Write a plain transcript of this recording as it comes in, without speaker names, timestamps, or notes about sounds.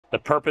The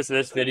purpose of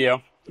this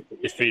video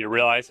is for you to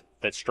realize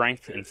that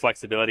strength and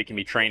flexibility can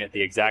be trained at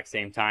the exact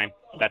same time.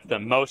 That's the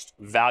most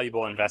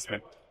valuable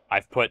investment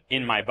I've put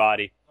in my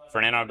body.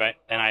 Fernando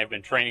and I have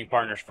been training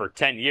partners for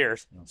 10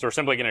 years. So we're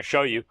simply going to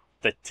show you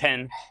the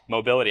 10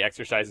 mobility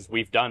exercises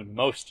we've done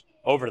most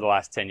over the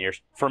last 10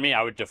 years. For me,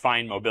 I would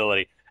define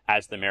mobility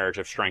as the marriage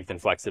of strength and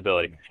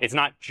flexibility. It's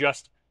not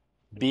just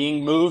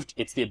being moved,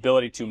 it's the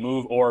ability to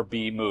move or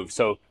be moved.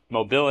 So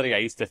mobility I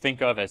used to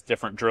think of as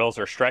different drills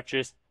or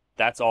stretches.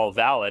 That's all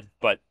valid,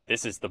 but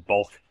this is the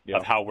bulk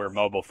of how we're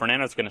mobile.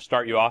 Fernando's going to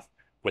start you off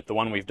with the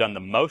one we've done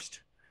the most,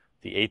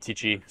 the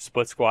ATG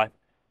split squat.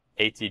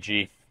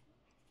 ATG,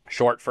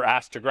 short for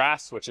ass to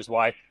grass, which is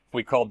why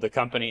we called the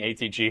company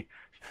ATG.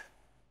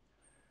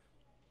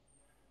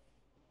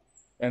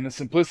 And the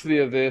simplicity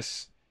of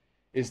this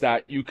is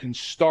that you can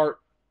start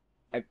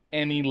at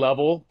any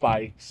level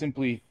by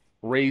simply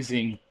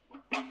raising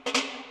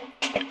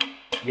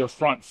your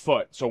front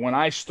foot. So when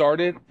I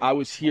started, I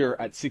was here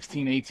at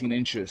 16, 18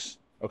 inches,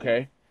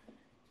 okay?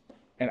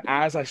 And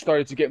as I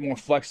started to get more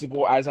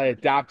flexible, as I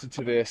adapted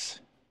to this,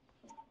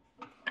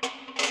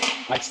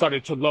 I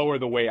started to lower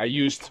the weight. I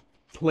used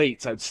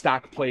plates. I'd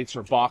stack plates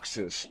or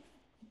boxes.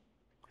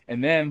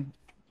 And then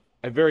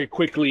I very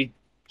quickly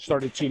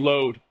started to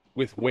load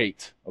with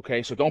weight,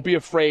 okay? So don't be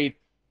afraid,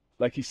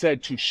 like he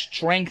said, to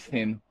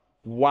strengthen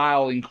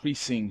while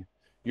increasing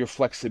your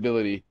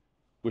flexibility,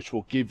 which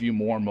will give you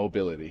more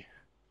mobility.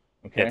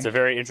 Okay? It's a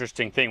very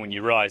interesting thing when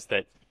you realize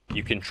that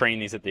you can train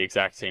these at the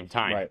exact same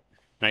time. Right.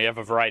 Now you have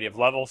a variety of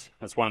levels.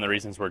 That's one of the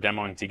reasons we're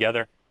demoing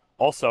together.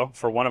 Also,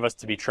 for one of us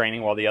to be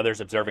training while the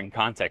other's observing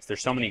context,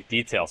 there's so many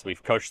details.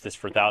 We've coached this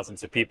for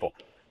thousands of people.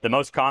 The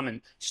most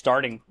common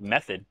starting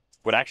method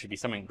would actually be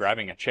someone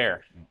grabbing a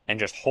chair and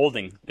just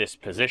holding this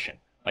position.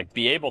 Like,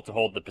 be able to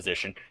hold the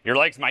position. Your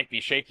legs might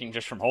be shaking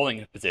just from holding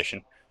the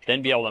position,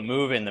 then be able to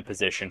move in the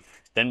position,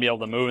 then be able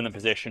to move in the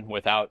position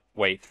without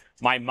weight.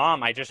 My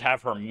mom, I just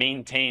have her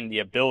maintain the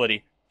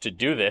ability to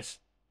do this,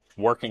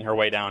 working her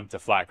way down to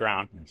flat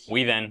ground.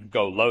 We then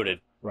go loaded.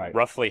 Right.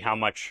 Roughly how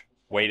much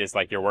weight is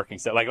like your working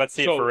set? Like, let's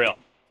see it for real.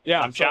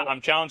 Yeah.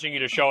 I'm challenging you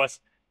to show us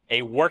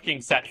a working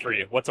set for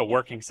you. What's a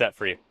working set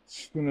for you?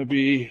 It's going to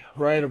be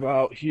right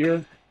about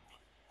here.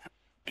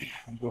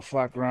 I'll go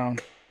flat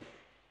ground.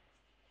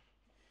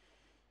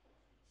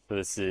 So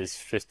this is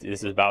 50,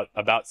 this is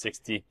about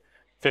 60,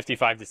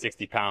 55 to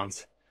 60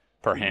 pounds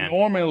per hand.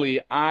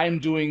 Normally, I'm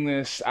doing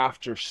this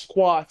after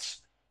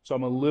squats, so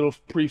I'm a little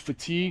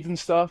pre-fatigued and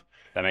stuff.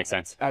 That makes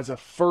sense. As a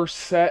first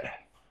set,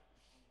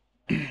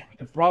 I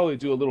could probably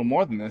do a little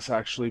more than this,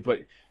 actually.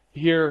 But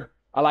here,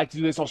 I like to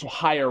do this also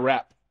higher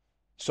rep.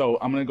 So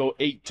I'm going to go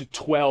 8 to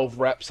 12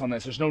 reps on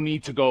this. There's no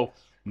need to go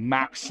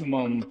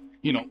maximum,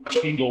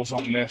 angles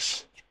on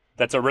this.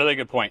 That's a really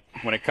good point.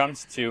 When it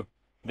comes to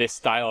this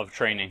style of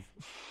training,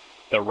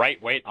 the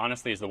right weight,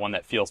 honestly, is the one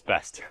that feels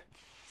best.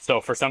 So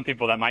for some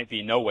people, that might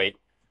be no weight.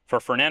 For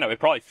Fernando, it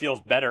probably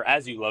feels better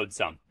as you load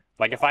some.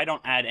 Like, if I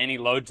don't add any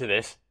load to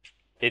this,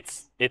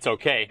 it's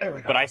okay.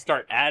 But I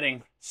start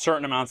adding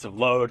certain amounts of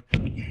load,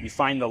 you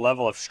find the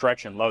level of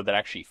stretch and load that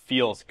actually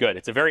feels good.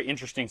 It's a very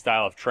interesting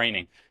style of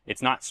training.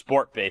 It's not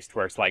sport-based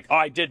where it's like, oh,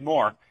 I did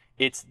more.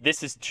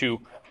 This is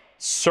to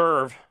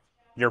serve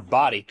your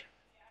body.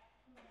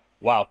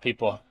 Wow,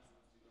 people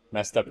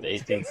messed up the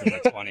 18s and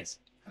the 20s.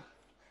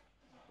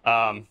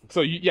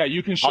 So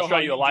you can show. I'll show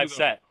you a live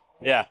set.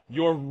 Yeah.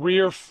 Your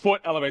rear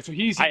foot elevates. So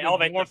I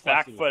elevate the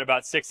back foot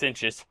about 6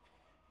 inches,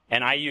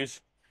 and I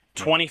use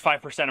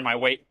 25% of my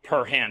weight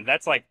per hand.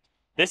 That's like,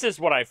 this is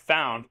what I've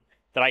found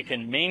that I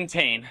can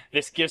maintain.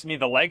 This gives me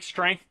the leg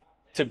strength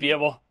to be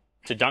able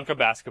to dunk a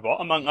basketball,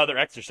 among other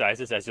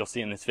exercises, as you'll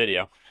see in this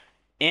video.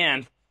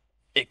 And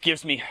it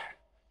gives me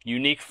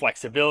unique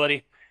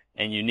flexibility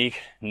and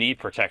unique knee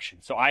protection.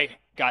 So I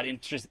got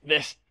into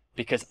this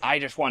because I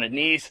just wanted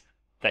knees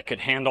that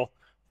could handle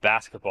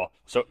basketball.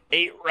 So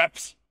 8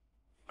 reps,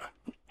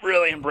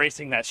 really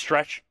embracing that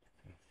stretch.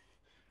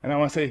 And I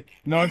want to say,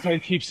 notice how he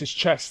keeps his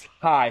chest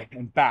high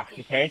and back,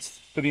 okay?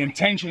 So the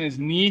intention is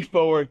knee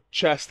forward,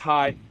 chest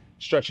high,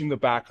 stretching the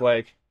back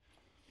leg.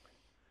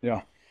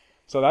 Yeah.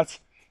 So that's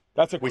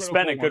a We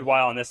spent a good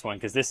while on this one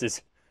because this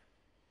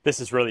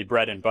is really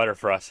bread and butter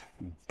for us.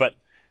 But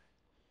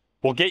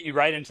we'll get you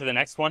right into the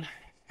next one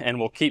and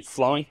we'll keep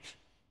flowing.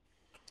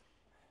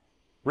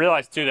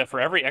 Realize too that for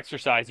every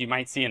exercise you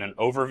might see in an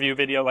overview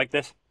video like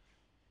this,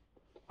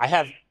 I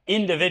have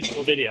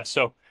individual videos.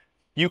 So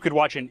you could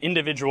watch an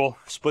individual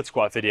split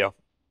squat video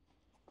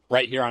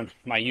right here on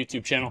my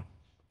YouTube channel.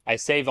 I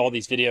save all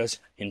these videos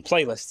in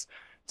playlists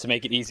to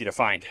make it easy to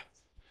find.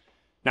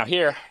 Now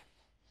here,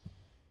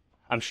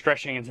 I'm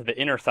stretching into the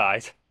inner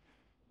thighs,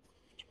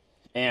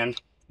 and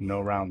no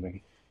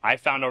rounding. I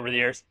found over the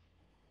years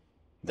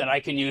that I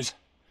can use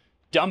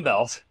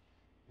dumbbells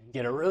and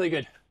get a really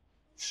good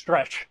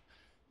stretch.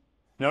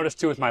 Notice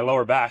too with my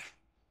lower back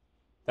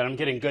that I'm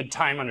getting good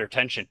time under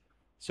tension.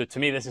 So to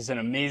me, this is an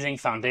amazing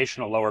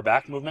foundational lower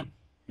back movement.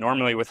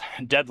 Normally with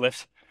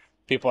deadlifts,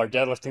 people are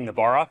deadlifting the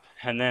bar up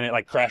and then it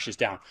like crashes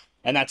down.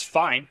 And that's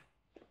fine.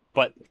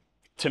 But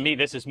to me,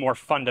 this is more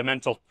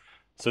fundamental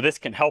So this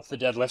can help the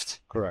deadlift.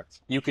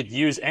 Correct. You could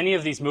use any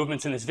of these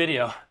movements in this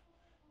video,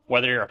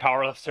 whether you're a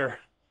powerlifter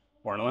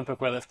or an Olympic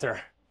weightlifter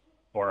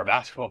or a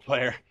basketball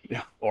player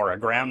or a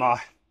grandma.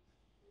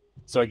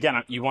 So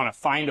again, you want to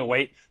find a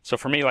weight. So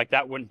for me, like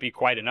that wouldn't be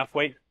quite enough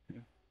weight.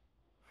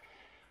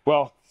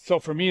 Well, so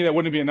for me, that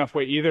wouldn't be enough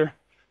weight either.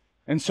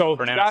 And so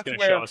Fernando's going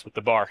to show us with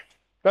the bar.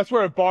 That's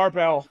where a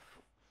barbell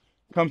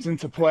comes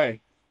into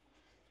play.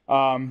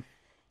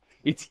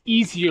 It's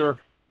easier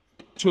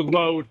to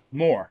load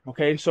more,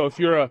 okay? So if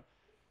you're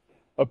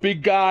a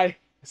big guy,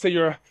 say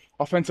you're an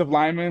offensive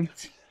lineman,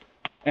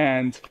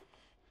 and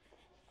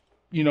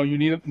you know you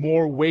need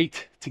more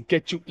weight to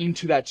get you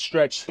into that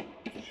stretch,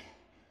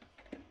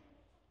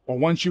 or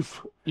once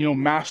you've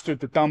mastered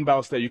the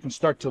dumbbells that you can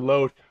start to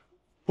load,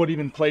 put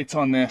even plates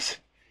on this.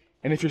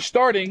 And if you're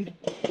starting,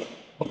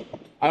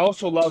 I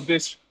also love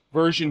this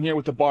version here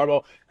with the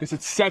barbell because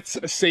it sets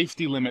a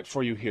safety limit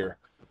for you here,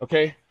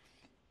 okay?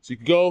 So you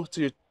can go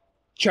to your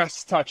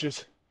chest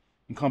touches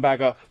and come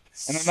back up.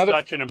 And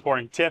Such an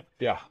important tip.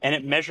 Yeah. And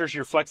it measures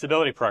your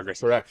flexibility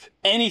progress. Correct.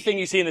 Anything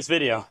you see in this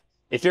video,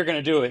 if you're going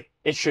to do it,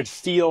 it should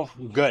feel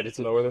good.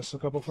 Lower this a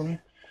couple for me.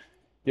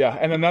 Yeah,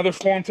 and another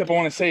form tip I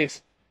want to say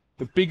is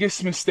the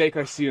biggest mistake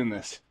I see in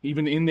this,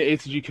 even in the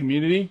ATG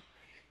community,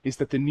 is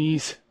that the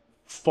knees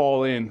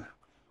fall in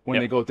when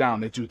they go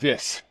down. They do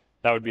this.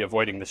 That would be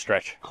avoiding the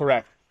stretch.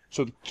 Correct.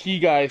 So the key,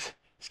 guys,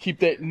 is keep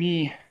that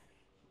knee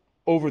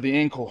over the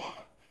ankle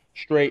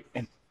straight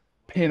and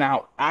pin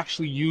out.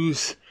 Actually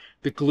use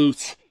the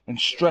glutes and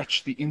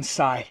stretch the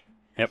inside.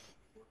 Yep.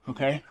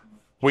 Okay?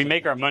 We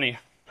make our money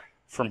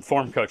from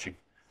form coaching.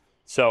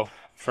 So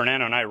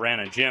Fernando and I ran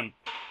a gym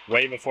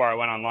way before I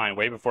went online,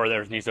 way before there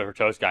was Knees Over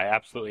Toes guy. I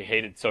absolutely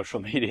hated social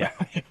media.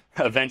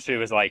 Eventually it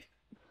was like,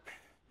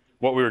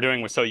 what we were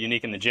doing was so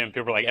unique in the gym.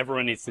 People were like,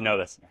 everyone needs to know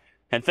this.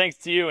 And thanks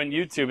to you and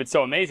YouTube, it's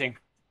so amazing.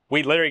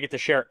 We literally get to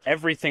share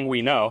everything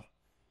we know.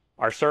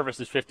 Our service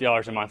is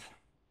 $50 a month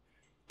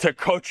to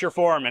coach your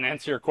form and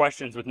answer your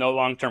questions with no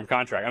long-term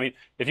contract. I mean,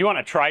 if you want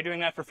to try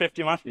doing that for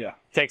 $50 a month, it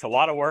takes a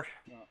lot of work,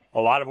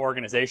 a lot of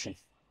organization.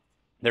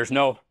 There's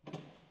no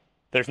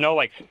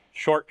like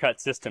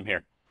shortcut system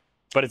here,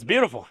 but it's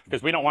beautiful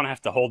because we don't want to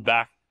have to hold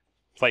back,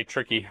 play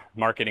tricky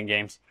marketing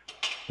games.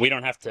 We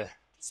don't have to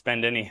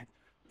spend any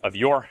of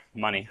your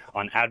money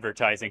on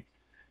advertising.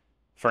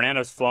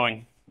 Fernando's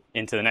flowing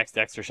into the next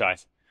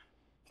exercise.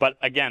 But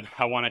again,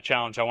 I want to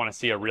challenge. I want to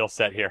see a real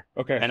set here.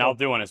 Okay. And I'll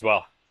do one as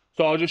well.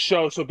 So I'll just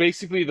show. So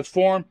basically the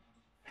form,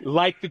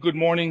 like the good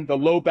morning, the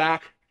low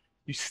back,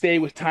 you stay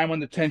with time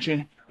under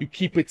tension. You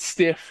keep it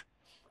stiff.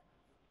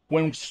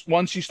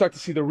 Once you start to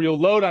see the real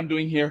load I'm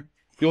doing here,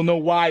 you'll know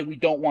why we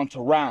don't want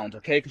to round,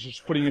 okay? Because you're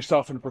just putting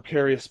yourself in a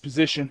precarious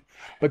position.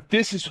 But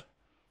this is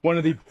one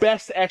of the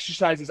best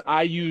exercises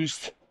I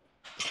used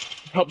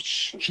to help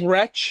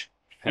stretch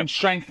and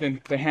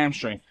strengthen the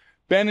hamstring.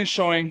 Ben is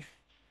showing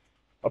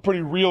a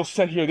pretty real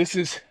set here. This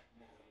is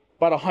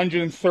about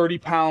 130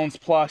 pounds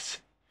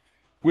plus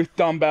with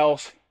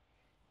dumbbells.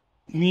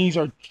 Knees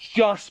are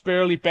just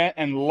barely bent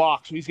and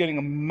locked. So he's getting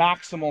a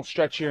maximal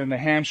stretch here in the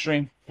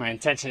hamstring. My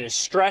intention is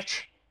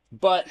stretch,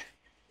 but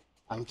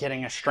I'm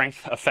getting a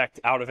strength effect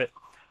out of it.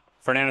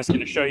 Fernando's going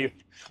to show you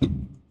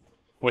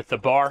with the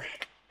bar.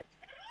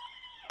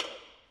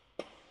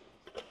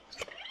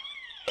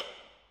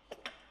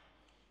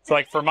 So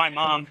like for my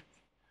mom,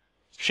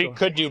 she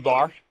could do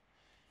bar,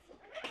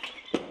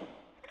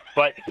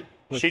 but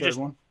she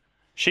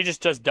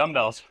just does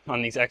dumbbells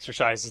on these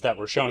exercises that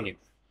we're showing you.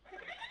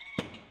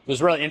 It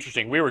was really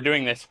interesting. We were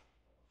doing this.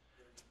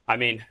 I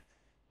mean,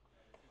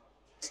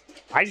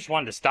 I just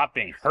wanted to stop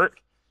being hurt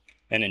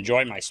and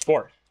enjoy my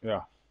sport.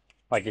 Yeah.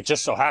 Like it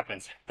just so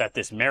happens that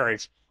this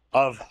marriage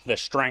of the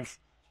strength,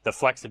 the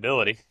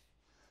flexibility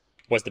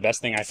was the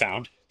best thing I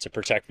found to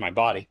protect my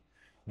body.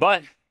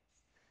 But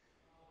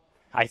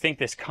I think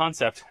this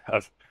concept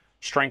of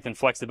strength and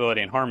flexibility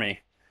and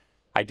harmony,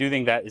 I do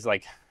think that is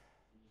like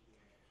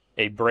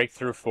a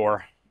breakthrough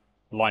for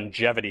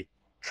longevity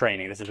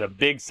training. This is a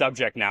big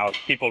subject now of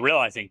people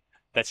realizing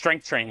that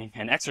strength training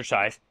and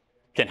exercise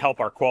can help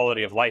our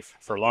quality of life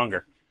for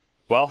longer.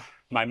 Well,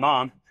 my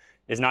mom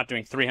is not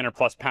doing 300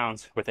 plus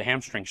pounds with a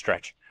hamstring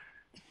stretch.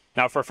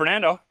 Now for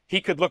Fernando,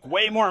 he could look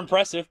way more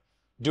impressive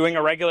doing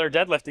a regular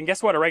deadlift. And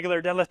guess what? A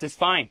regular deadlift is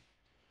fine.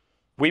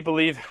 We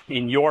believe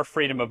in your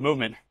freedom of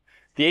movement.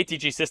 The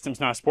ATG system's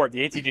not a sport.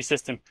 The ATG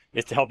system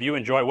is to help you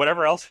enjoy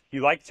whatever else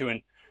you like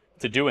to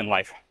do in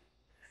life.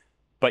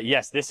 But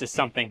yes, this is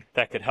something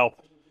that could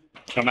help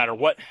no matter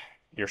what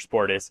your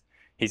sport is.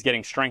 He's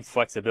getting strength,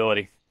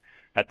 flexibility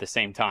at the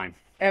same time.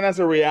 And as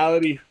a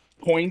reality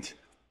point,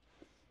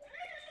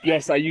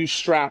 yes, I use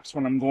straps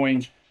when I'm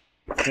going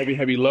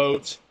heavy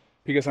loads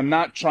because I'm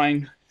not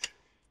trying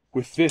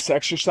with this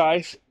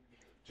exercise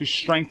to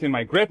strengthen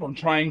my grip. I'm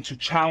trying to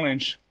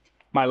challenge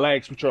my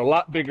legs, which are a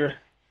lot bigger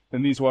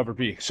than these will ever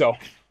be. So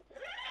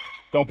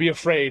don't be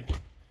afraid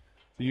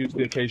to use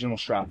the occasional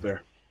strap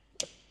there.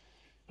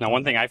 Now,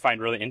 one thing I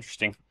find really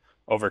interesting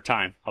over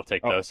time, I'll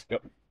take those,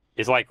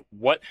 is like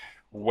what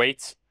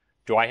weights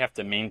do I have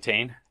to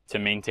maintain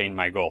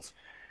my goals?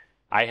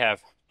 I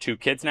have 2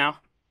 kids now,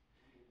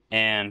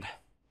 and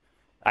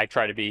I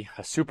try to be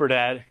a super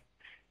dad,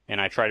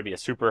 and I try to be a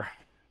super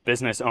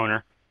business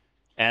owner,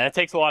 and that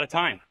takes a lot of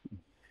time.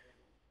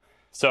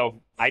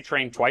 So I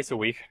train twice a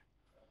week,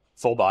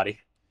 full body,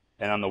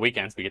 and on the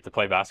weekends we get to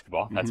play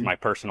basketball. That's my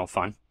personal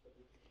fun.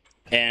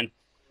 And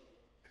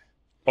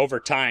over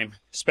time,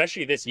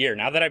 especially this year,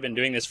 now that I've been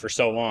doing this for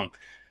so long,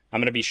 I'm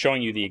going to be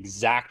showing you the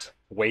exact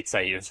weights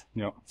I use.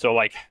 Yep. So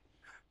like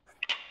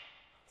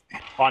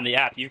on the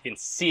app, you can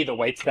see the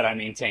weights that I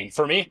maintain.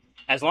 For me,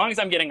 as long as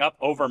I'm getting up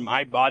over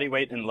my body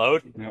weight and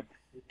load, Yep.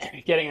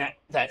 getting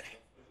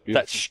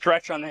that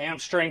stretch on the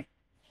hamstring,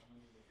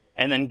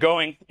 and then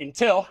going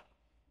until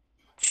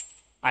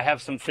I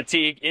have some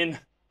fatigue in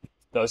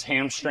those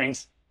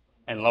hamstrings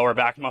and lower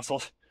back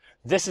muscles,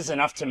 this is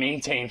enough to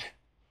maintain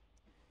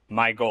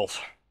my goals.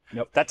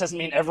 Yep. That doesn't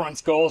mean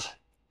everyone's goals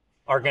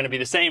are going to be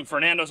the same.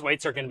 Fernando's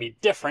weights are going to be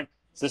different.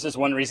 So this is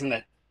one reason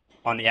that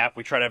on the app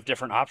we try to have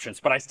different options.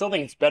 But I still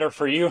think it's better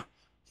for you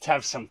to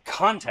have some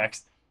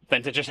context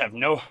than to just have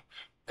no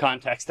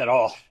context at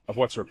all. Of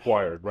what's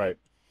required, right?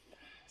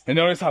 And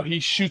notice how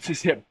he shoots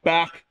his hip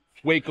back,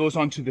 weight goes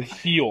onto the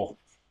heel,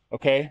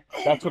 okay?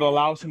 That's what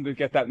allows him to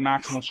get that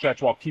maximum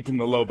stretch while keeping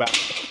the low back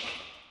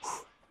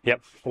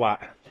Yep.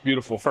 flat.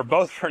 Beautiful. For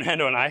both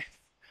Fernando and I,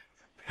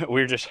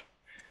 we were just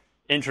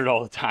injured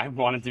all the time,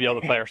 wanted to be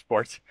able to play our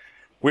sports.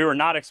 We were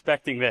not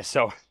expecting this.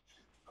 So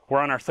we're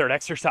on our 3rd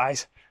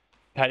exercise,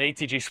 that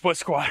ATG split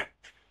squat,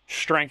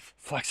 strength,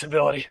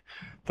 flexibility.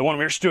 The one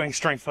we were just doing,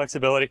 strength,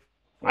 flexibility.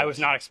 I was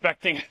not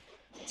expecting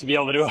to be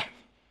able to do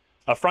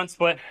a front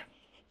split.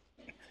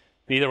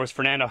 Neither was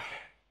Fernando.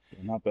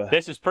 Not bad.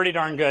 This is pretty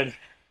darn good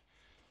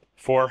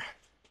for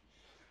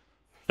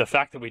the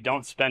fact that we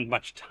don't spend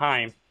much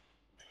time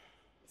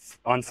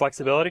on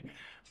flexibility,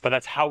 but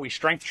that's how we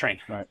strength train.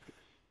 Right.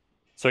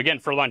 So again,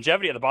 for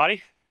longevity of the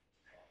body,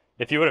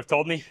 if you would have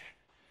told me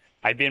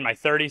I'd be in my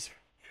 30s,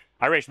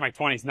 I reached my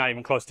 20s not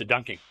even close to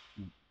dunking.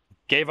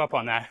 Gave up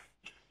on that,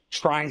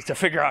 trying to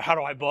figure out how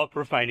do I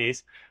bulletproof my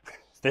knees.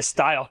 This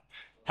style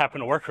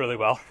happened to work really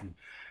well.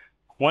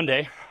 One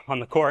day on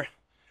the court,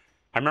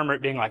 I remember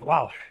it being like,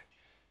 wow,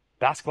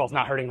 basketball's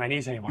not hurting my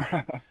knees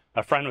anymore.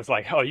 A friend was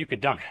like, oh, you could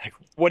dunk. Like,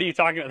 what are you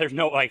talking about? There's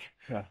no, like,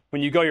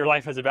 when you go your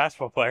life as a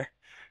basketball player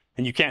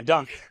and you can't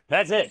dunk,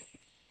 that's it.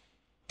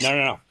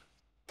 No.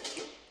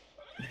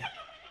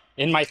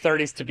 In my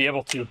 30s, to be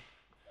able to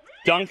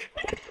dunk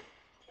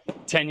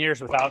 10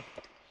 years without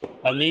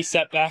a knee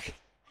setback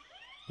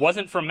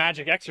wasn't from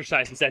magic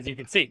exercises, as you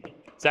can see.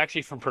 It's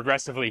actually from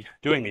progressively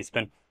doing these.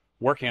 Been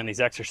working on these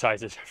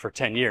exercises for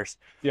 10 years.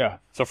 Yeah.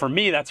 So for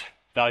me, that's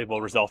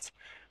valuable results.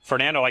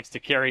 Fernando likes to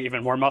carry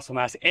even more muscle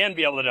mass and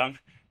be able to dunk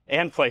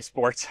and play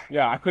sports.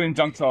 Yeah, I couldn't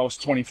dunk till I was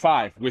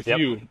 25 with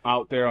you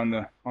out there on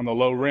the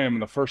low rim,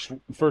 the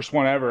first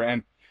one ever,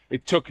 and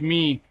it took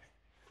me.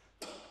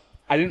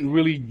 I didn't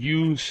really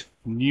use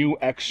new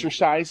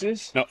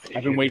exercises. No.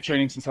 I've been weight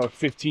training since I was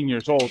 15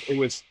 years old. It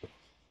was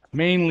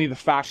mainly the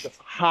fact of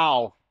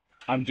how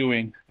I'm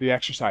doing the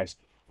exercise,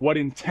 what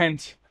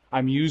intent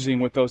I'm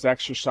using with those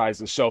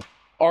exercises. So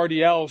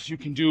RDLs, you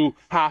can do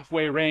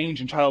halfway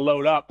range and try to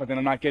load up, but then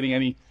I'm not getting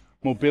any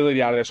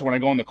mobility out of there. So when I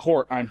go on the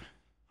court, I'm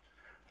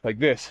like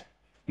this.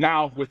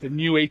 Now with the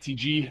new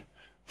ATG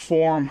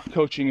form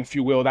coaching, if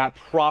you will, that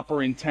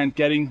proper intent,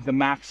 getting the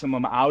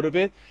maximum out of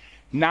it,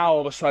 now all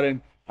of a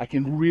sudden I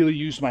can really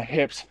use my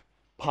hips,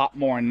 pop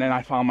more, and then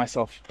I found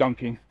myself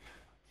dunking.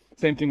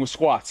 Same thing with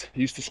squats. I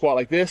used to squat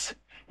like this.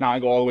 Now I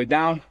go all the way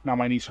down. Now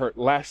my knees hurt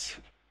less,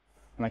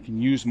 and I can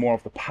use more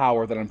of the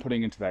power that I'm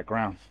putting into that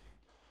ground.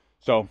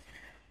 So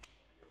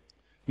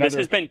this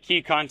has been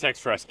key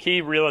context for us,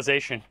 key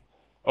realization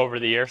over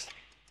the years.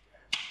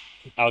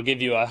 I'll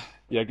give you a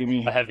give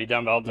me a heavy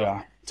dumbbell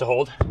to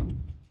hold.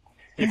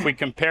 If we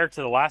compare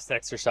to the last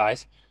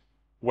exercise,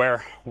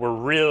 where we're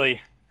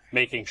really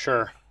making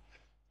sure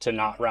to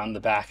not round the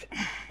back,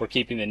 we're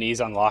keeping the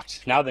knees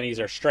unlocked. Now the knees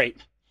are straight,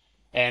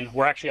 and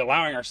we're actually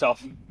allowing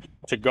ourselves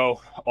to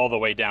go all the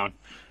way down.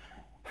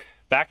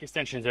 Back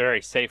extension is a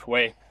very safe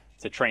way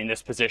to train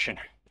this position.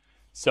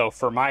 So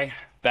for my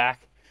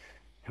back,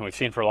 and we've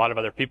seen for a lot of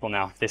other people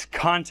now, this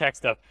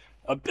context of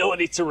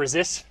ability to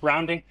resist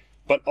rounding,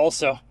 but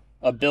also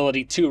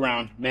ability to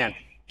round, man,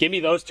 give me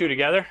those two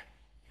together,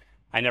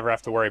 I never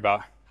have to worry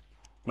about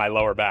my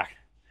lower back.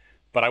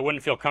 But I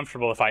wouldn't feel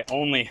comfortable if I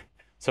only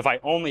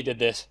did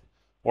this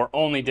or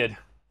only did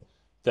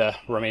the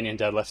Romanian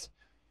deadlift,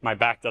 my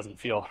back doesn't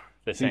feel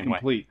the same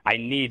way. I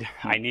need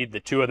the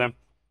two of them.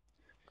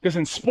 Because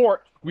in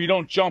sport, we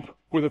don't jump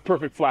with a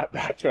perfect flat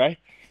back, right?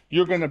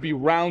 You're going to be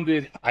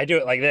rounded. I do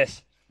it like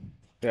this.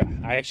 Yeah.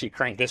 I actually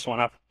crank this one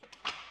up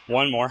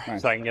one more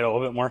so I can get a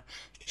little bit more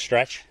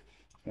stretch.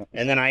 Yeah.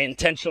 And then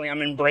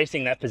I'm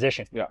embracing that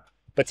position. Yeah.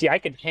 But see, I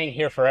could hang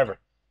here forever.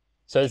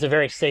 So it's a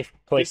very safe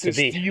place to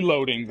be. This is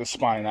deloading the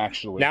spine,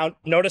 actually. Now,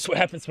 notice what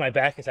happens to my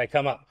back as I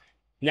come up.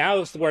 Now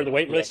is where the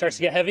weight really starts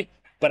to get heavy,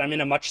 but I'm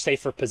in a much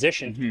safer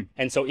position. Mm-hmm.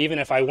 And so even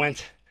if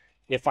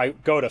I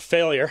go to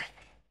failure,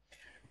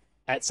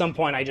 at some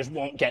point I just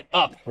won't get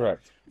up.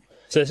 Correct.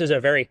 So this is a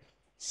very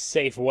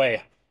safe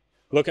way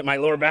look at my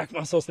lower back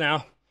muscles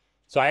now.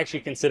 So I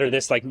actually consider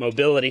this like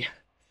mobility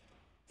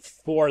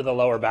for the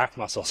lower back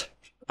muscles.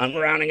 I'm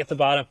rounding at the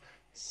bottom,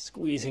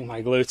 squeezing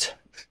my glutes.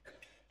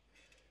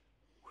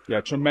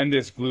 Yeah,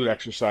 tremendous glute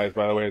exercise,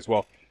 by the way, as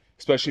well.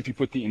 Especially if you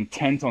put the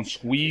intent on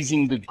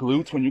squeezing the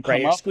glutes when you come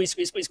Right here, up. squeeze,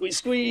 squeeze, squeeze, squeeze,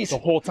 squeeze. The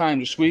whole time,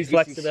 just squeeze.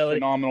 Flexibility. This is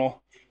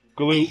phenomenal.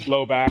 Glute,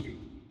 low back,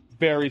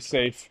 very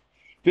safe.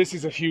 This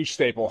is a huge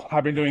staple.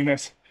 I've been doing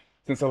this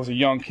since I was a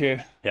young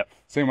kid. Yep.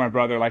 Same with my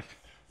brother. Like,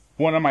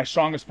 one of my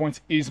strongest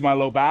points is my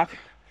low back,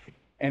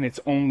 and it's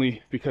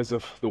only because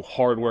of the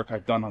hard work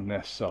I've done on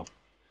this. So,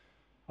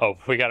 Oh,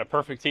 we got a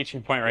perfect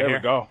teaching point right there here.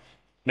 we go.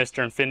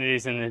 Mr.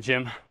 Infinity's in the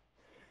gym.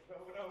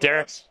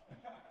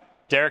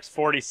 Derek's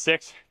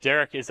 46.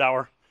 Derek is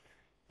our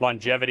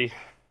longevity.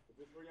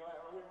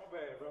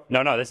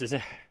 No, this is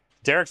it.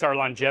 Derek's our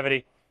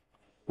longevity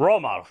role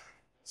model.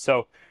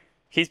 So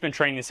he's been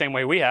training the same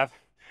way we have.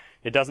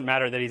 It doesn't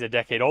matter that he's a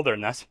decade older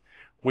than us.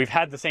 We've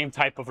had the same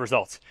type of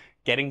results.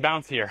 Getting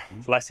bouncier,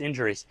 less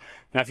injuries.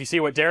 Now, if you see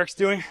what Derek's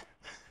doing,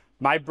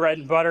 my bread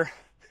and butter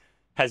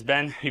has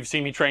been, you've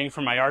seen me training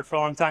from my yard for a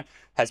long time,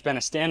 has been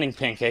a standing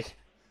pancake.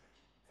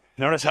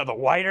 Notice how the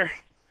wider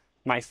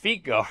my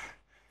feet go,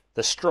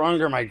 the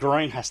stronger my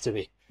groin has to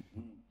be.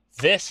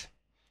 This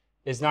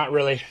is not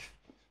really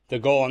the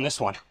goal on this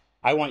one.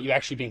 I want you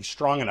actually being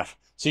strong enough.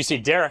 So you see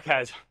Derek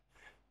has,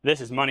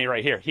 this is money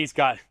right here. He's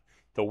got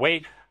the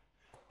weight,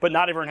 but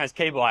not everyone has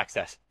cable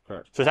access.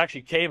 Correct. So it's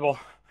actually cable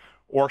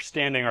or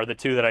standing are the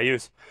two that I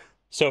use.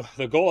 So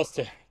the goal is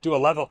to do a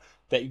level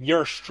that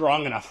you're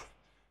strong enough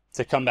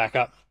to come back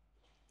up.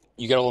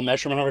 You get a little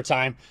measurement over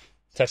time,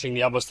 touching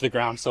the elbows to the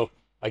ground. So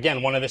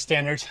again, one of the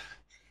standards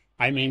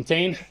I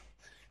maintain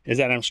is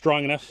that I'm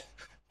strong enough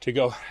to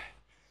go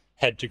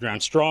head to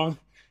ground, strong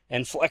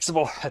and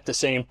flexible at the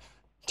same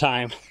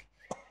time.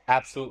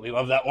 Absolutely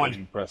love that one.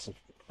 Impressive.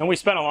 And we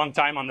spent a long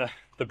time on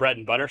the bread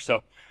and butter,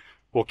 so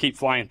we'll keep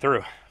flying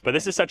through. But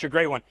this is such a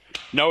great one.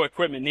 No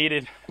equipment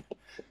needed.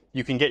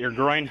 You can get your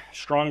groin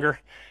stronger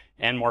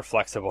and more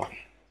flexible.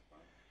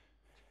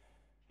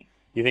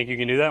 You think you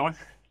can do that one? Do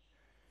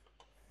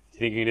you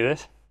think you can do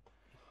this?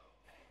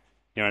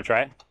 You want to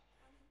try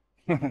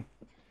it?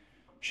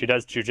 She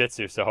does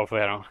jujitsu, so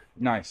hopefully I don't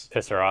Nice.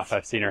 piss her off.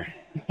 I've seen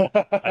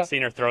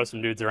her throw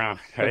some dudes around.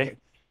 Ready?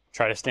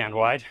 Try to stand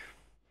wide.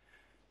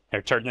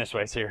 Here, turn this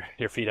way so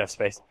your feet have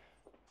space.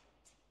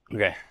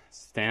 Okay,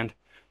 stand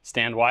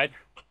wide.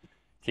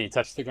 Can you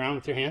touch the ground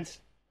with your hands?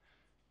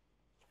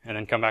 And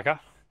then come back up.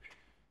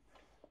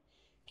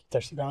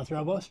 Touch the ground with your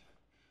elbows.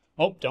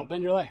 Oh, don't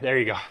bend your leg. There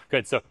you go.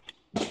 Good. So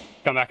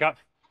come back up.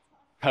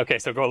 Okay,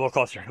 so go a little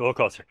closer, a little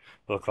closer,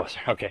 a little closer.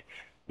 Okay,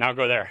 now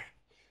go there.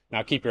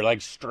 Now keep your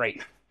legs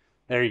straight.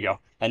 There you go.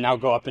 And now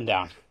go up and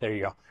down. There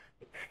you go.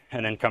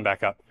 And then come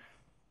back up.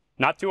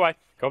 Not too wide.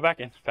 Go back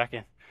in, back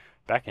in,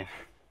 back in.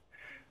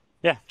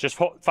 Yeah, just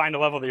find a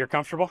level that you're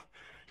comfortable.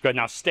 Good,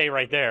 now stay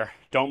right there.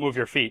 Don't move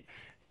your feet.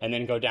 And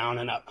then go down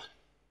and up.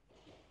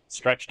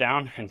 Stretch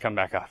down and come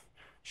back up.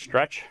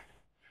 Stretch.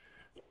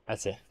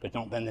 That's it, but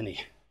don't bend the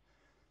knee.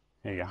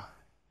 There you go.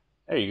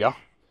 There you go.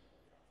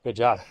 Good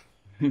job.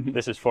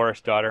 This is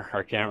Forrest's daughter,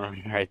 our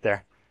cameraman right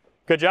there.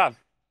 Good job.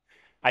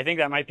 I think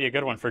that might be a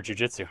good one for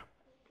jiu-jitsu.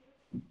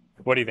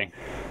 What do you think?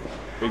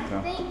 Big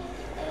time.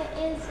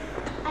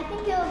 I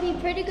think it will be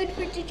pretty good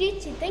for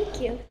jiu-jitsu.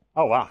 Thank you.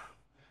 Oh, wow.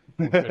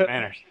 Good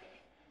manners.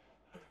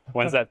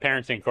 When's that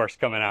parenting course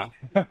coming out?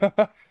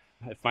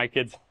 If my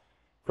kids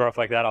grow up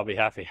like that, I'll be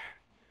happy.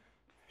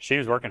 She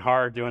was working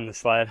hard doing the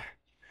sled.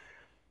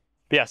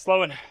 But yeah,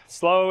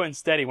 slow and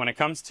steady when it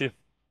comes to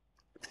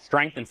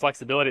strength and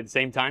flexibility at the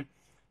same time.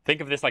 Think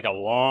of this like a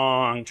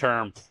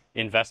long-term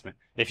investment.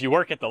 If you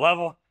work at the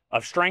level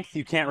of strength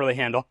you can't really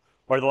handle,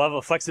 or the level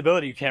of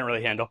flexibility you can't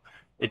really handle,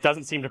 it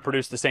doesn't seem to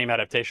produce the same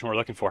adaptation we're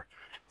looking for.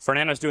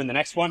 Fernando's doing the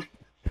next one.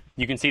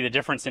 You can see the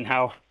difference in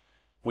how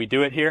we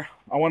do it here.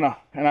 I want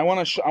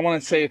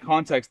to say a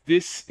context.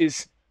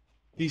 These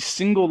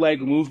single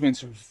leg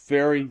movements are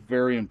very,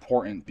 very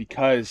important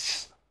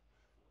because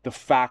the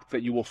fact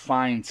that you will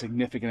find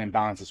significant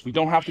imbalances. We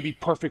don't have to be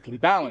perfectly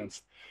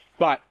balanced,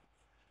 but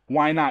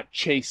why not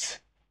chase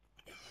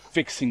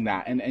fixing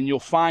that? And you'll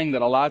find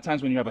that a lot of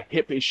times when you have a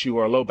hip issue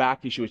or a low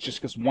back issue, it's just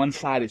because one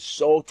side is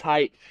so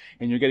tight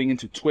and you're getting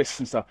into twists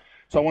and stuff.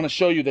 So I want to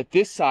show you that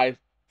this side,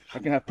 I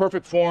can have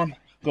perfect form,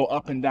 go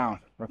up and down,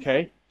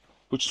 okay?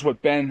 Which is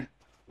what Ben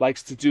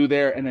likes to do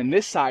there. And then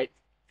this side,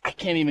 I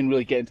can't even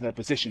really get into that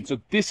position. So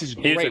this is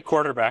great. He's a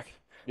quarterback,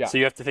 Yeah. so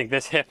you have to think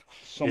this hip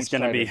So is much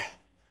going to be tighter.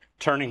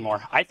 turning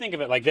more. I think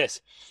of it like this.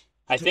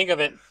 I think of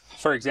it,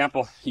 for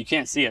example, you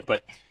can't see it,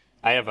 but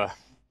I have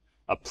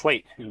a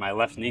plate in my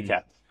left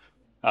kneecap.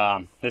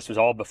 This was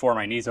all before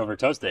my knees over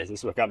toes days.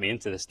 This is what got me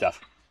into this stuff.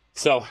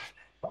 So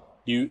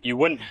you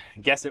wouldn't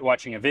guess it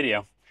watching a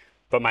video,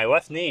 but my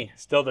left knee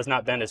still does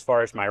not bend as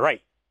far as my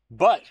right.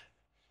 But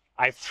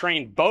I've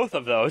trained both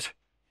of those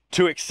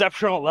to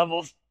exceptional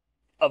levels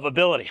of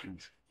ability.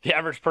 The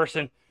average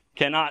person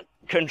cannot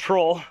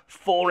control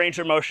full range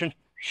of motion,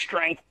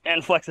 strength,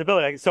 and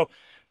flexibility. So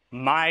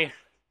my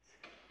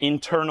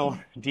internal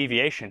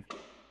deviation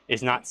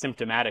is not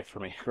symptomatic for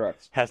me.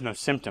 Correct. Has no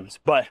symptoms.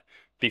 But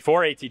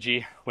before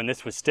ATG, when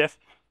this was stiff,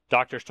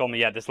 doctors told me,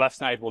 yeah, this left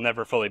side will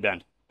never fully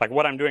bend. Like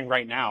what I'm doing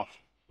right now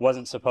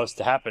wasn't supposed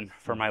to happen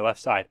for my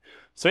left side.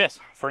 So yes,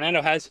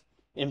 Fernando has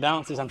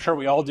imbalances. I'm sure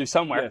we all do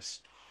somewhere.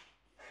 Yes.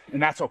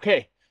 And that's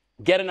okay.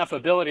 Get enough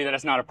ability that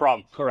it's not a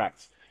problem.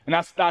 Correct. And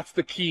that's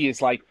the key,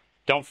 is like,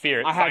 Don't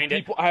fear it.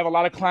 I have a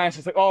lot of clients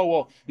that's like, oh,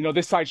 well, you know,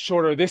 this side's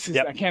shorter. This is,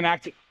 Yep. I can't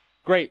act it.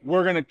 Great.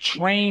 We're going to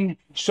train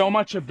so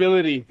much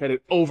ability that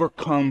it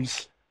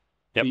overcomes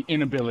Yep. the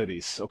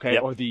inabilities, okay?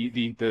 Yep. Or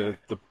the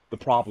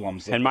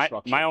problems. of And the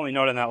structure. my only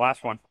note in that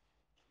last one,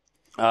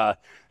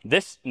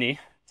 this knee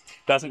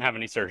doesn't have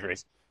any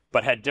surgeries,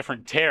 but had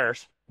different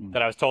tears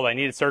that I was told I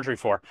needed surgery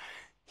for.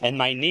 And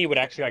my knee would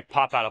actually like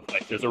pop out of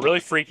place. There's a really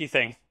freaky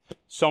thing.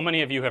 So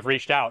many of you have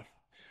reached out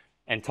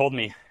and told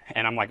me,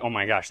 and I'm like, oh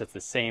my gosh, that's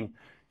the same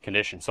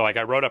condition. So like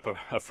I wrote up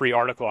a free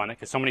article on it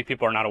because so many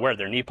people are not aware.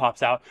 Their knee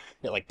pops out,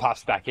 it like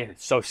pops back in.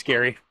 It's so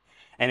scary.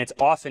 And it's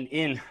often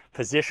in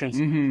positions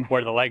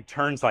where the leg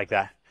turns like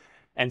that.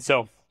 And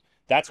so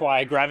that's why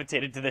I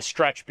gravitated to this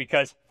stretch,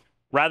 because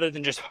rather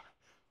than just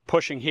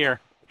pushing here,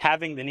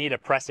 having the knee to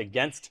press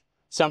against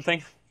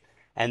something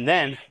and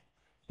then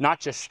not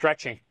just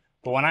stretching,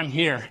 but when I'm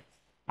here,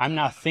 I'm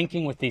now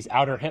thinking with these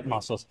outer hip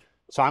muscles.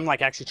 So I'm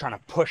like actually trying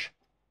to push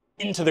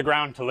into the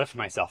ground to lift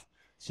myself.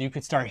 So you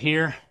could start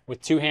here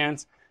with two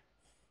hands.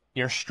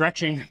 You're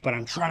stretching, but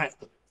I'm trying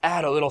to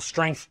add a little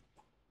strength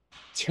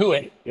to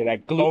it. Yeah,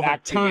 that glute over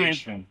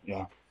activation.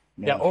 Yeah.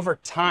 Yeah, over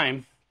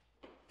time,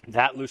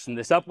 that loosened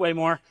this up way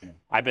more.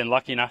 I've been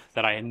lucky enough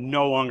that I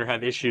no longer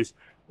have issues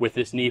with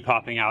this knee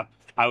popping out.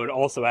 I would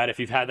also add, if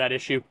you've had that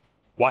issue,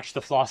 watch the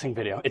flossing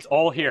video. It's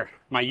all here.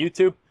 My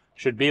YouTube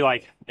should be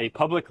like a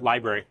public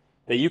library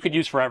that you could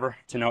use forever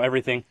to know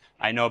everything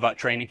I know about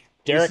training.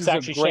 Derek's is a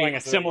actually great showing a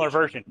similar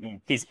version. Yeah.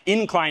 He's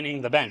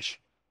inclining the bench.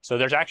 So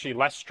there's actually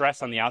less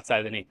stress on the outside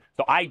of the knee.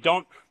 So I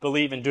don't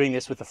believe in doing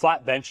this with the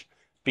flat bench,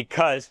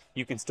 because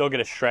you can still get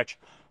a stretch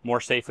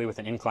more safely with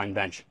an inclined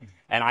bench.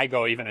 And I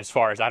go even as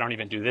far as I don't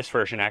even do this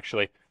version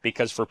actually,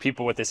 because for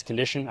people with this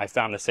condition, I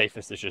found the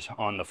safest is just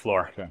on the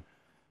floor. Okay.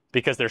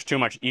 Because there's too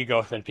much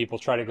ego, then people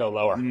try to go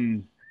lower.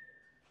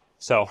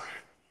 So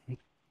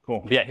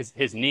Cool. yeah,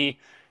 his knee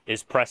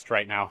is pressed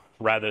right now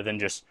rather than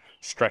just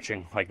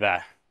stretching like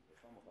that.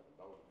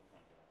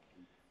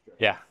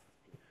 Yeah,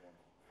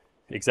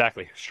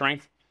 exactly.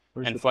 Strength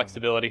and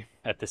flexibility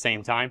at the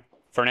same time.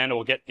 Fernando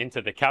will get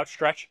into the couch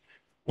stretch,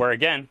 where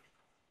again,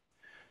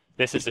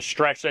 this is a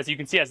stretch. As you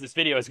can see, as this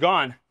video is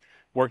gone,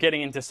 we're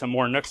getting into some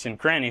more nooks and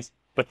crannies,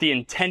 but the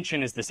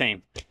intention is the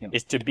same,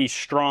 is to be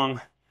strong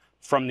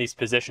from these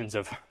positions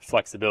of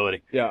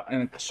flexibility. Yeah,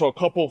 and so a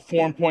couple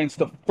form points.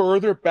 The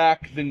further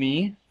back the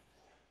knee,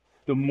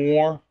 the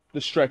more the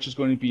stretch is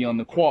going to be on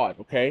the quad,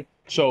 okay?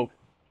 So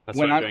That's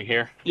what I'm doing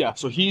here. Yeah,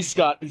 so he's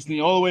got his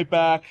knee all the way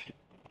back,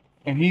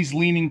 and he's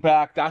leaning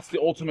back. That's the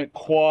ultimate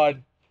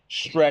quad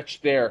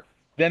stretch there.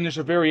 Then there's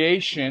a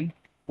variation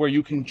where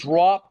you can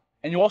drop,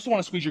 and you also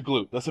want to squeeze your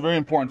glute. That's a very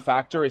important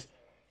factor. Is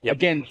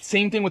again,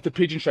 same thing with the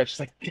pigeon stretch. It's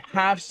like to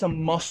have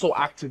some muscle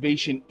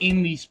activation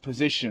in these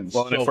positions.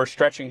 Well, and if we're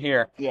stretching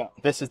here, Yeah.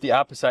 this is the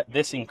opposite.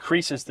 This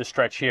increases the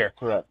stretch here.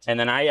 Correct. And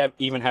then I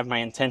even have my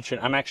intention.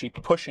 I'm actually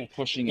pushing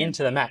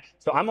into the mat.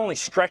 So I'm only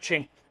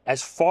stretching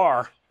as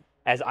far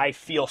as I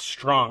feel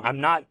strong.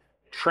 I'm not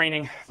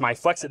training my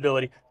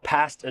flexibility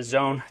past a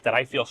zone that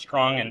I feel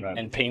strong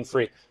and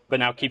pain-free.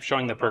 But now keep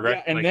showing the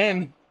progression. and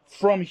then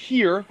from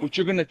here, which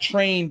you're going to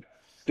train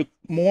the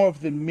more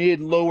of the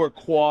mid-lower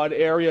quad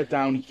area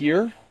down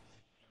here,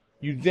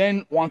 you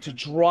then want to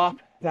drop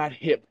that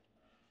hip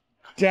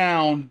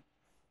down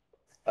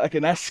like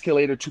an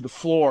escalator to the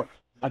floor.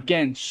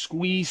 Again,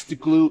 squeeze the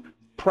glute,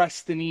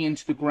 press the knee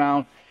into the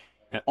ground,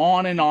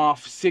 on and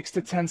off, 6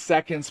 to 10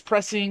 seconds,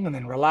 pressing, and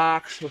then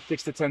relax for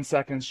 6 to 10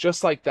 seconds,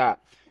 just like that.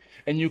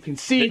 And you can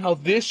see how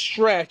this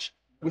stretch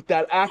with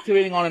that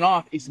activating on and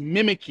off is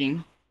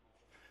mimicking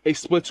a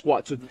split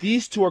squat. So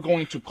these two are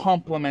going to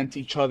complement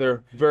each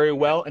other very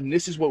well. And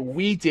this is what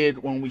we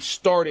did when we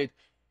started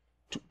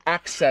to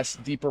access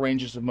deeper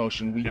ranges of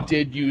motion. We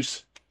did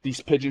use these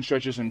pigeon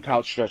stretches and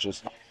couch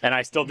stretches. And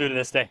I still do to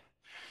this day.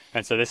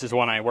 And so this is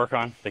one I work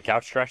on, the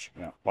couch stretch,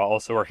 while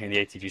also working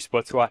the ATG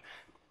split squat.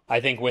 I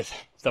think with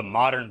the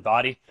modern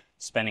body,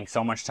 spending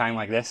so much time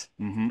like this,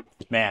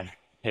 man,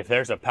 if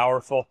there's a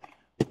powerful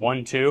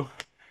 1-2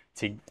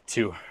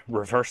 to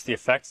reverse the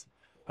effects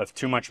of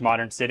too much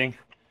modern sitting,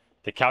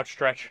 the couch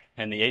stretch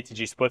and the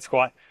ATG split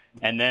squat,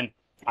 and then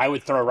I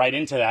would throw right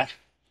into that,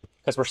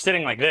 because we're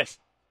sitting like this.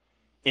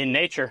 In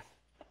nature,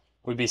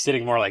 we'd be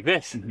sitting more like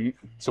this.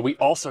 So we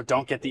also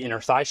don't get the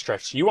inner thigh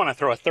stretch. So you want to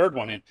throw a third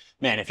one in.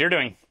 Man, if you're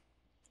doing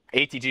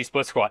ATG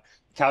split squat,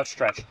 couch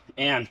stretch,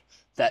 and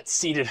that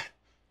seated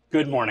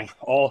good morning,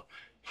 all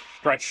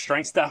stretch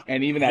strength stuff.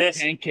 And even that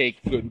pancake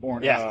good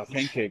morning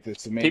pancake,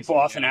 that's amazing. People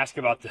often ask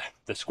about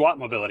the squat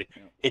mobility.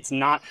 It's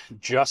not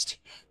just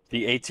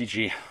the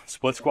ATG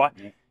split squat.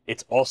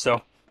 It's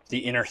also the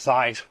inner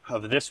thighs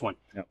of this one.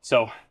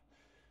 So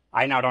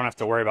I now don't have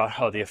to worry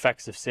about the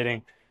effects of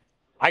sitting.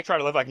 I try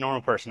to live like a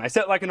normal person. I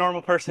sit like a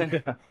normal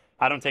person.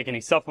 I don't take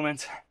any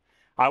supplements.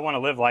 I want to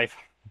live life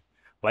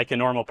like a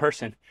normal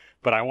person,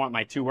 but I want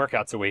my 2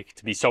 workouts a week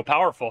to be so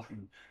powerful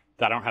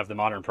that I don't have the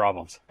modern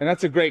problems. And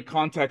that's a great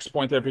context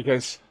point there,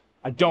 because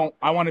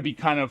I want to be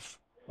kind of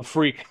a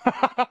freak.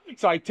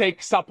 So I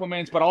take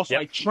supplements, but also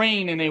I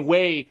train in a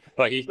way.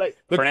 But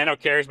Fernando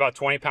carries about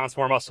 20 pounds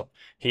more muscle.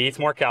 He eats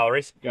more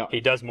calories. Yeah. He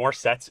does more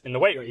sets in the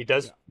weight room. He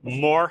does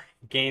more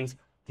gains,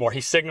 more. He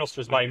signals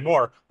to his body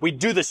more. We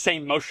do the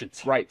same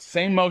motions. Right.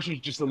 Same motions,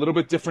 just a little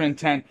bit different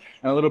intent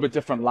and a little bit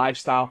different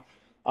lifestyle.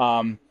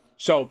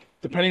 So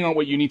depending on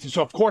what you need to.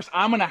 So of course,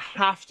 I'm going to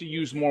have to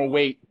use more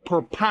weight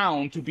per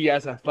pound to be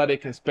as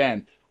athletic as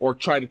Ben, or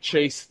try to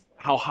chase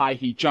how high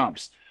he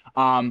jumps.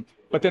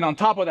 But then on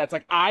top of that, it's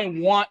like, I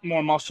want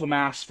more muscle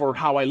mass for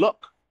how I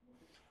look,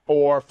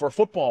 or for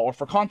football, or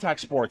for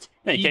contact sports.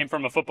 Yeah, he came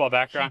from a football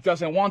background. He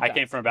doesn't want that. I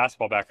came from a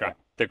basketball background.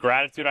 The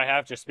gratitude I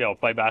have just to be able to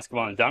play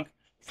basketball and dunk,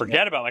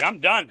 forget about, like, I'm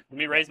done. Let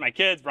me raise my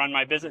kids, run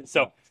my business.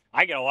 So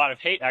I get a lot of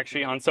hate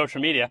actually on social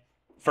media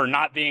for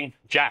not being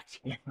jacked.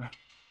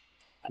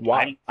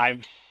 Wow.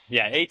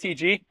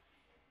 ATG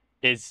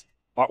is,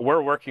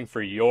 we're working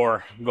for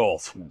your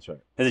goals. That's right.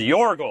 This is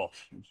your goals,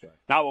 That's right.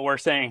 not what we're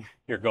saying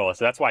your goal is.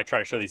 So that's why I try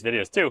to show these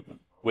videos too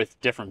with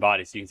different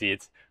bodies. So you can see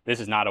this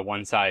is not a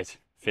one size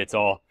fits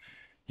all.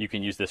 You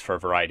can use this for a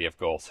variety of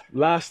goals.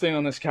 Last thing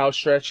on this cow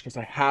stretch, because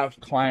I have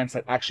clients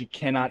that actually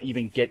cannot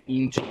even get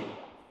into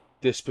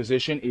this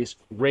position, is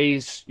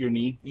raise your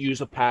knee,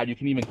 use a pad. You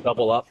can even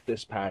double up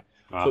this pad.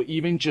 Wow. So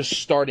even just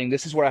starting,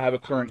 this is where I have a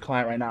current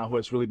client right now who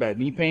has really bad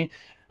knee pain.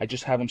 I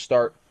just have him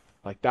start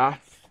like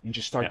that and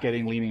just start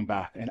leaning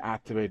back and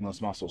activating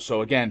those muscles.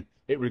 So again,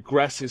 it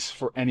regresses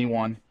for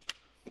anyone.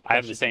 I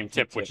have the same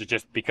tip, which is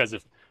just because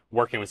of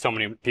working with so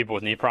many people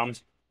with knee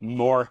problems,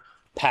 more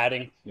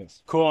padding.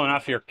 Yes. Cool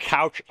enough. Your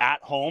couch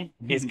at home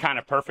is kind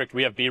of perfect.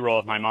 We have B-roll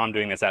of my mom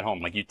doing this at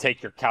home. Like, you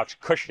take your couch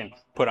cushion,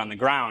 put on the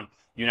ground,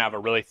 you now have a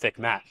really thick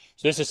mat.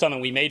 So this is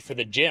something we made for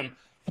the gym.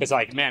 Because,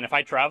 like, man, if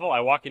I travel,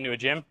 I walk into a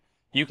gym,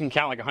 you can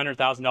count like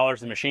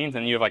 $100,000 in machines,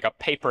 and you have like a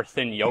paper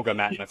thin yoga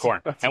mat in the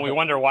corner. And we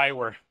wonder why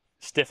we're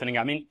stiffening.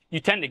 I mean, you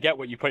tend to get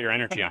what you put your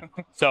energy on.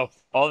 So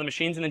all the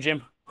machines in the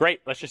gym,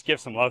 great. Let's just give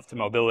some love to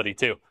mobility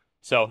too.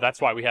 So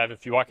that's why we have,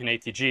 if you walk in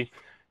ATG,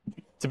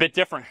 it's a bit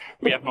different.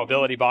 We have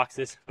mobility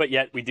boxes, but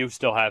yet we do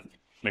still have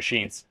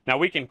machines. Now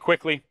we can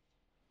quickly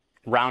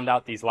round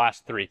out these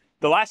last 3.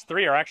 The last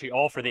 3 are actually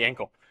all for the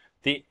ankle.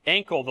 The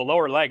ankle, the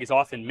lower leg, is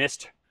often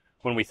missed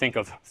when we think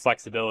of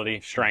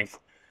flexibility, strength.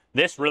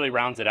 This really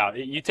rounds it out.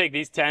 You take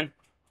these 10,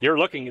 you're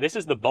looking, this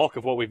is the bulk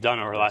of what we've done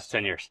over the last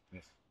 10 years.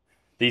 Yes.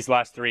 These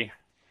last 3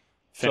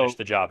 finish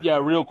the job. Yeah,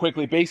 real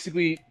quickly.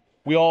 Basically,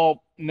 we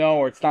all know,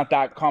 or it's not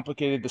that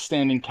complicated, the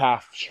standing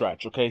calf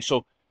stretch, okay?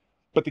 So,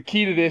 but the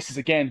key to this is,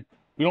 again,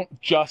 we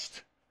don't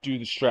just do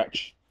the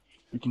stretch.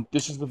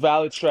 This is the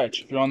valid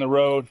stretch. If you're on the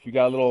road, if you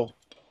got a little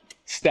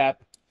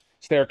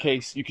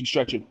staircase, you can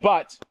stretch it.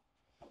 But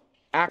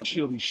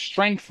actually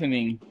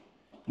strengthening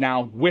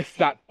now with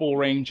that full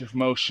range of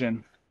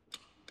motion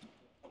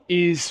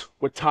is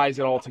what ties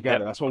it all together.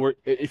 Yep. That's what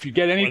if you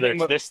get anything, whether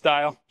it's this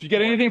style, if you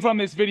get anything from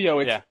this video,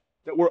 it's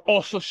that we're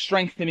also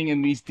strengthening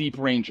in these deep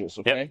ranges,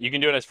 okay? Yep. You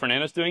can do it as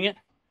Fernando's doing it,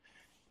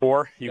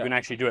 or you can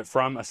actually do it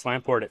from a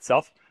slant board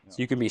itself. So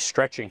you can be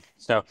stretching.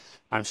 So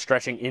I'm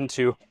stretching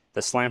into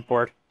the slant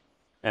board,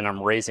 and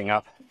I'm raising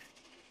up.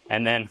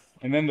 And then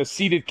the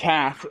seated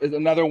calf is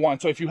another one.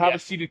 So if you have a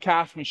seated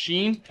calf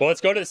machine. Well,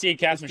 let's go to the seated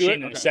calf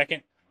machine in a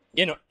second.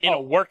 In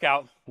a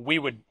workout, we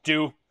would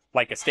do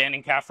like a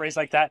standing calf raise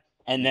like that,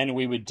 and then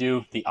we would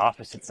do the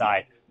opposite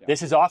side. Yeah.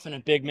 This is often a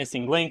big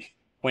missing link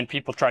when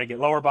people try to get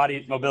lower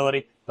body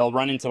mobility. They'll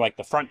run into like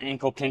the front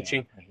ankle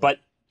pinching. Yeah. But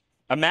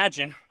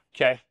imagine,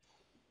 okay,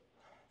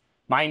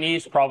 my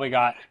knees probably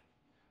got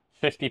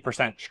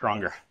 50%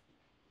 stronger.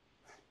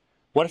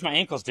 What if my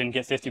ankles didn't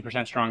get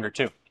 50% stronger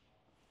too?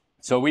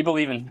 So we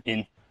believe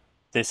in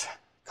this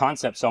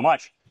concept so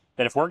much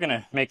that if we're going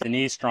to make the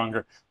knees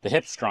stronger, the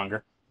hips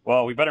stronger,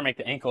 well, we better make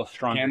the ankles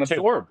stronger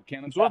too.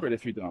 Can't absorb it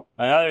if you don't.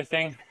 Another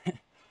thing,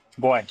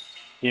 boy,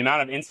 the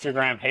amount of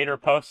Instagram hater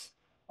posts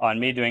on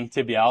me doing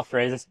tibial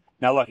raises.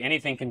 Now look,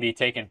 anything can be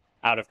taken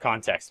out of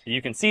context.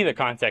 You can see the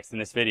context in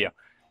this video.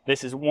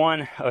 This is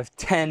one of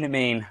 10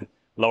 main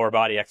lower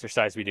body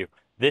exercises we do.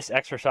 This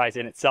exercise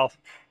in itself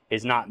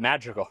is not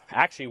magical.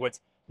 Actually,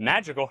 what's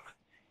magical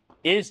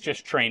is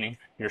just training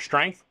your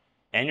strength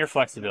and your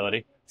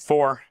flexibility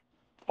for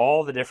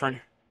all the different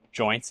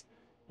joints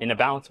in a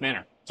balanced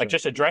manner. Like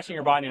just addressing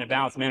your body in a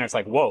balanced manner, it's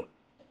like, whoa,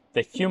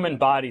 the human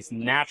body's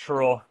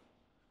natural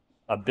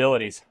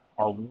abilities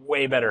are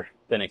way better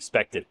than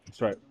expected.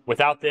 That's right.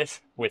 Without this,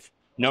 with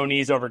no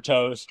knees over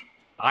toes,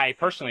 I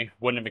personally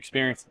wouldn't have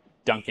experienced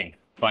dunking,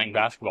 playing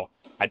basketball.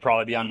 I'd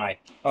probably be on my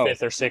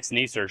 5th or 6th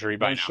knee surgery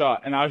by now.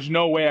 Shot. And there's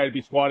no way I'd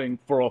be squatting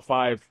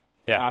 405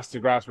 ass to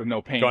grass with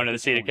no pain. Going to the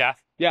seated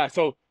calf? Yeah,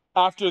 so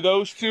after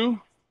those 2.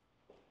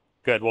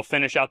 Good, we'll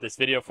finish out this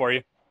video for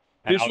you.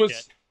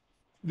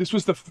 This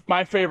was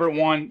my favorite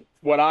one,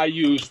 what I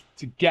used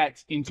to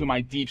get into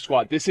my deep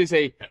squat. This is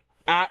a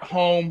at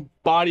home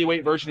body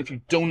weight version. If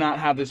you do not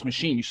have this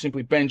machine, you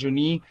simply bend your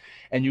knee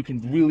and you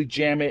can really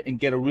jam it and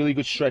get a really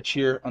good stretch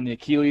here on the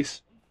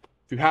Achilles.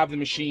 If you have the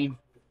machine,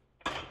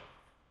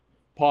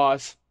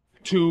 pause,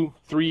 2,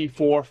 3,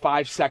 4,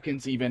 5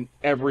 seconds even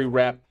every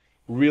rep,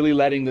 really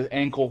letting the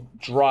ankle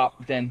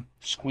drop, then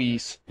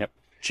squeeze. Yep.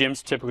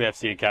 Gyms typically have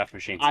seated calf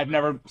machines. I've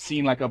never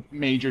seen like a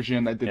major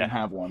gym that didn't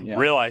have one. Yeah.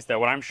 Realize that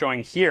what I'm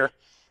showing here,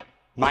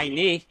 my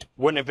knee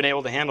wouldn't have been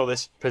able to handle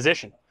this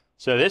position.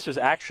 So this was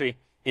actually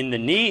in the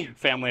knee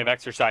family of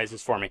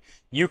exercises for me.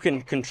 You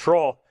can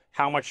control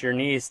how much your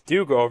knees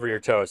do go over your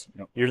toes.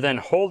 Yep. You're then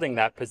holding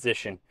that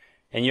position,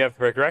 and you have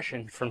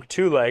progression from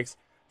 2 legs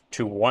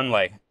to 1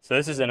 leg. So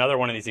this is another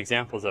one of these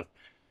examples of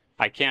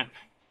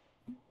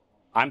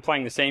I'm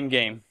playing the same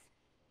game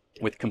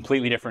with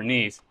completely different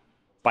knees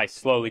by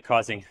slowly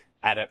causing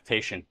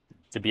adaptation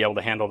to be able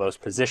to handle those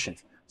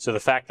positions. So the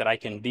fact that I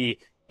can be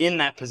in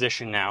that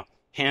position now,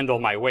 handle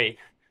my weight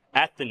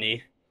at the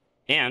knee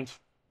and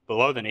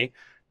below the knee,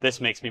 this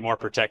makes me more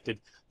protected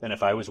than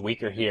if I was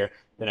weaker here,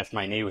 than if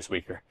my knee was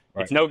weaker.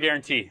 Right. It's no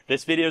guarantee.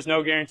 This video is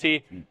no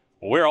guarantee.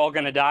 We're all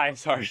going to die.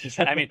 Sorry to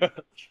say. I mean,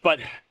 but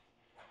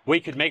we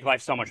could make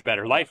life so much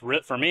better. Life,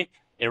 for me,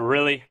 it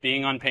really,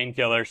 being on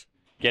painkillers,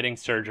 getting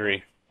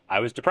surgery, I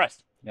was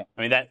depressed. Yeah.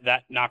 I mean,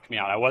 that knocked me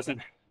out. I wasn't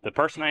the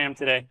person I am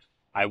today.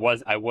 I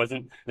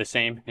wasn't the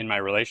same in my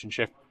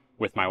relationship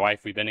with my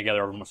wife. We've been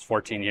together almost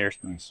 14 years.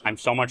 Nice. I'm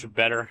so much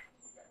better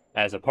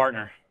as a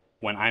partner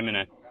when I'm in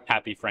a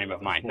happy frame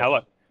of mind. Now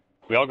look,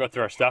 we all go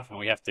through our stuff and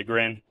we have to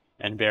grin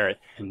and bear it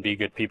and be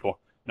good people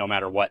no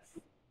matter what.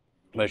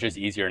 But it's just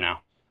easier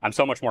now. I'm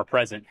so much more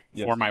present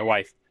for my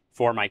wife,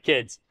 for my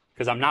kids,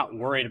 because I'm not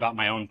worried about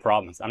my own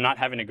problems. I'm not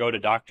having to go to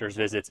doctor's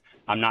visits.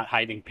 I'm not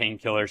hiding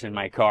painkillers in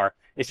my car.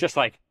 It's just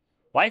like,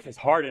 life is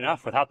hard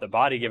enough without the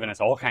body giving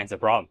us all kinds of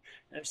problems.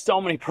 There's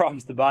so many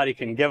problems the body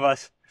can give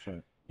us.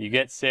 Sure. You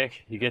get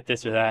sick, you get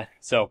this or that.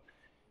 So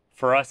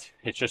for us,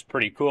 it's just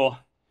pretty cool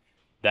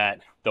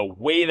that the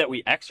way that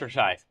we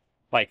exercise,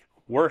 like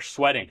we're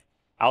sweating.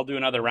 I'll do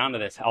another round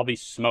of this. I'll be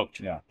smoked.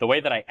 Yeah. The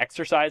way that I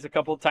exercise a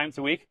couple of times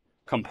a week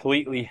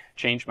completely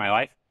changed my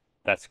life.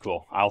 That's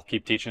cool. I'll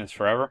keep teaching this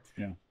forever.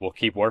 Yeah. We'll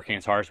keep working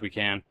as hard as we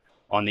can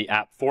on the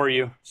app for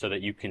you so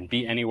that you can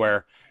be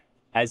anywhere,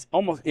 as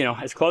almost,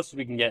 as close as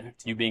we can get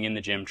to you being in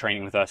the gym,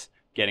 training with us,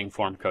 getting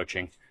form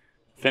coaching.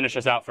 Finish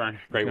us out, Fern.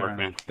 Great work,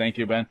 man. Thank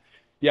you, Ben.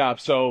 Yeah,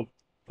 so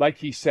like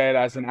he said,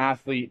 as an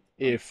athlete,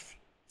 if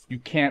you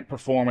can't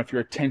perform, if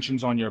your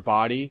attention's on your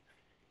body,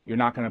 you're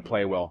not going to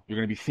play well. You're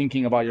going to be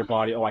thinking about your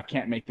body. Oh, I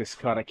can't make this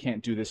cut. I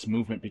can't do this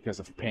movement because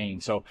of pain.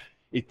 So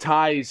it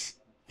ties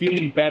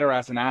feeling better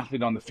as an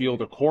athlete on the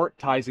field or court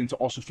ties into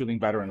also feeling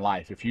better in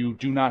life. If you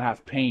do not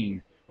have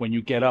pain when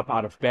you get up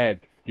out of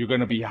bed, you're going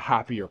to be a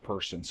happier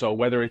person. So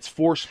whether it's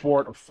for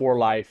sport or for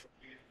life,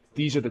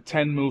 these are the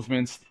 10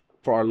 movements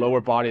for our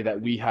lower body that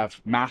we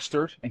have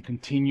mastered and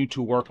continue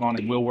to work on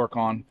and will work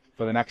on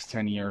for the next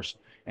 10 years.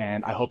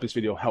 And I hope this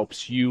video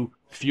helps you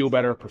feel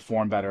better,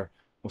 perform better.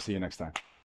 We'll see you next time.